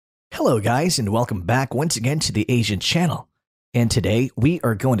Hello guys, and welcome back once again to the Asian channel. And today we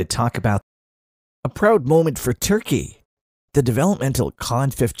are going to talk about a proud moment for Turkey. The developmental Kaan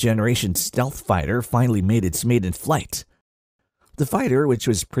 5th generation stealth fighter finally made its maiden flight. The fighter, which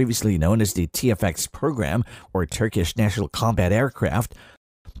was previously known as the TFX program or Turkish National Combat Aircraft,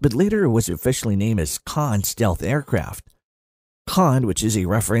 but later was officially named as Kaan Stealth Aircraft. Kaan, which is a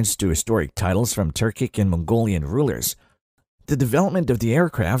reference to historic titles from Turkic and Mongolian rulers. The development of the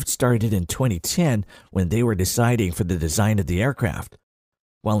aircraft started in 2010 when they were deciding for the design of the aircraft,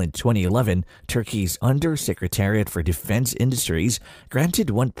 while in 2011, Turkey's Undersecretariat for Defense Industries granted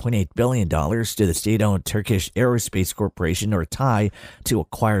 $1.8 billion to the state-owned Turkish Aerospace Corporation or TAI to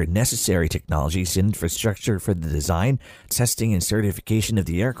acquire necessary technologies and infrastructure for the design, testing, and certification of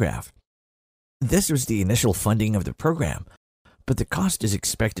the aircraft. This was the initial funding of the program, but the cost is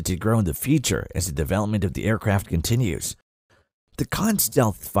expected to grow in the future as the development of the aircraft continues. The Kaan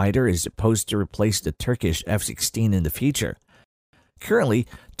stealth fighter is supposed to replace the Turkish F-16 in the future. Currently,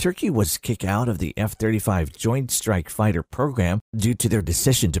 Turkey was kicked out of the F-35 Joint Strike Fighter program due to their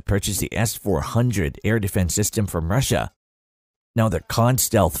decision to purchase the S-400 air defense system from Russia. Now, the Kaan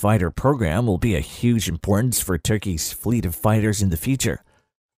stealth fighter program will be a huge importance for Turkey's fleet of fighters in the future.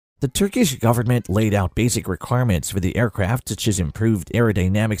 The Turkish government laid out basic requirements for the aircraft such as improved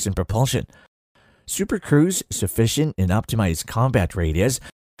aerodynamics and propulsion, supercruise, sufficient and optimized combat radius,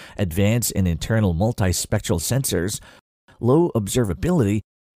 advanced and internal multispectral sensors, low observability,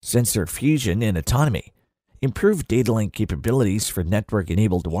 sensor fusion and autonomy, improved data link capabilities for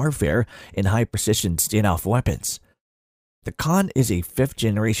network-enabled warfare, and high-precision standoff weapons. The Kaan is a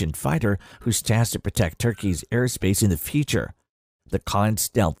 5th-generation fighter who's tasked to protect Turkey's airspace in the future. The Kaan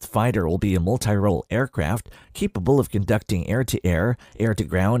stealth fighter will be a multi-role aircraft capable of conducting air-to-air,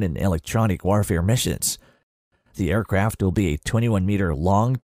 air-to-ground, and electronic warfare missions. The aircraft will be a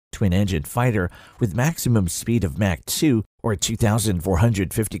 21-meter-long twin-engine fighter with maximum speed of Mach 2 or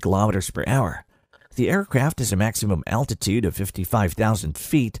 2,450 kilometers per hour. The aircraft has a maximum altitude of 55,000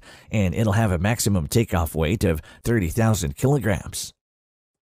 feet, and it'll have a maximum takeoff weight of 30,000 kilograms.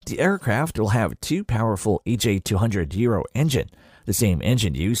 The aircraft will have two powerful EJ200 Euro engine, the same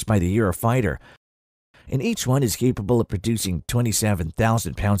engine used by the Eurofighter, and each one is capable of producing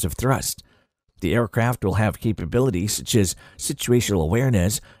 27,000 pounds of thrust. The aircraft will have capabilities such as situational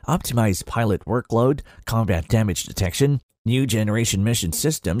awareness, optimized pilot workload, combat damage detection, new generation mission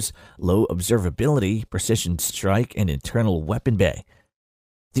systems, low observability, precision strike, and internal weapon bay.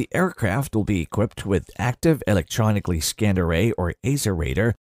 The aircraft will be equipped with active electronically scanned array or ASA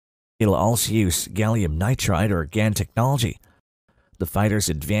radar. It'll also use gallium nitride or GaN technology. The fighter's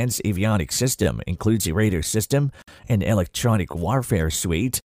advanced avionics system includes a radar system, an electronic warfare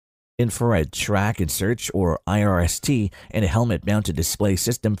suite, infrared track and search or IRST, and a helmet-mounted display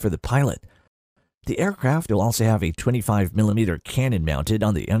system for the pilot. The aircraft will also have a 25mm cannon mounted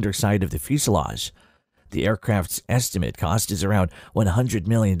on the underside of the fuselage. The aircraft's estimate cost is around $100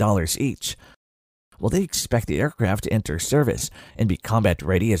 million each. Well, they expect the aircraft to enter service and be combat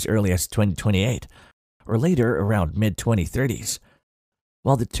ready as early as 2028, or later around mid-2030s.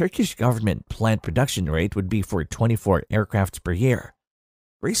 While the Turkish government planned production rate would be for 24 aircrafts per year.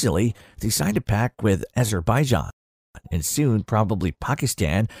 Recently, they signed a pact with Azerbaijan, and soon probably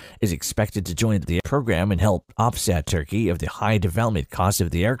Pakistan is expected to join the program and help offset Turkey of the high development cost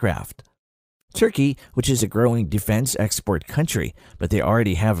of the aircraft. Turkey, which is a growing defense export country, but they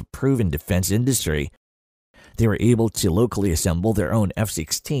already have a proven defense industry. They were able to locally assemble their own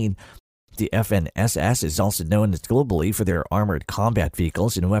F-16. The FNSS is also known globally for their armored combat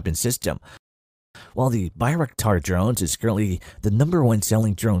vehicles and weapon system, while the Bayraktar drones is currently the #1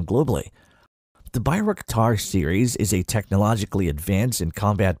 selling drone globally. The Bayraktar series is a technologically advanced and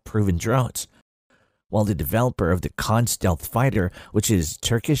combat-proven drones, while the developer of the Kaan stealth fighter, which is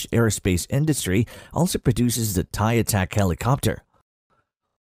Turkish Aerospace Industry, also produces the TAI attack helicopter.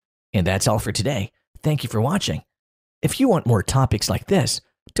 And that's all for today. Thank you for watching. If you want more topics like this,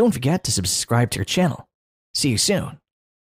 don't forget to subscribe to our channel. See you soon.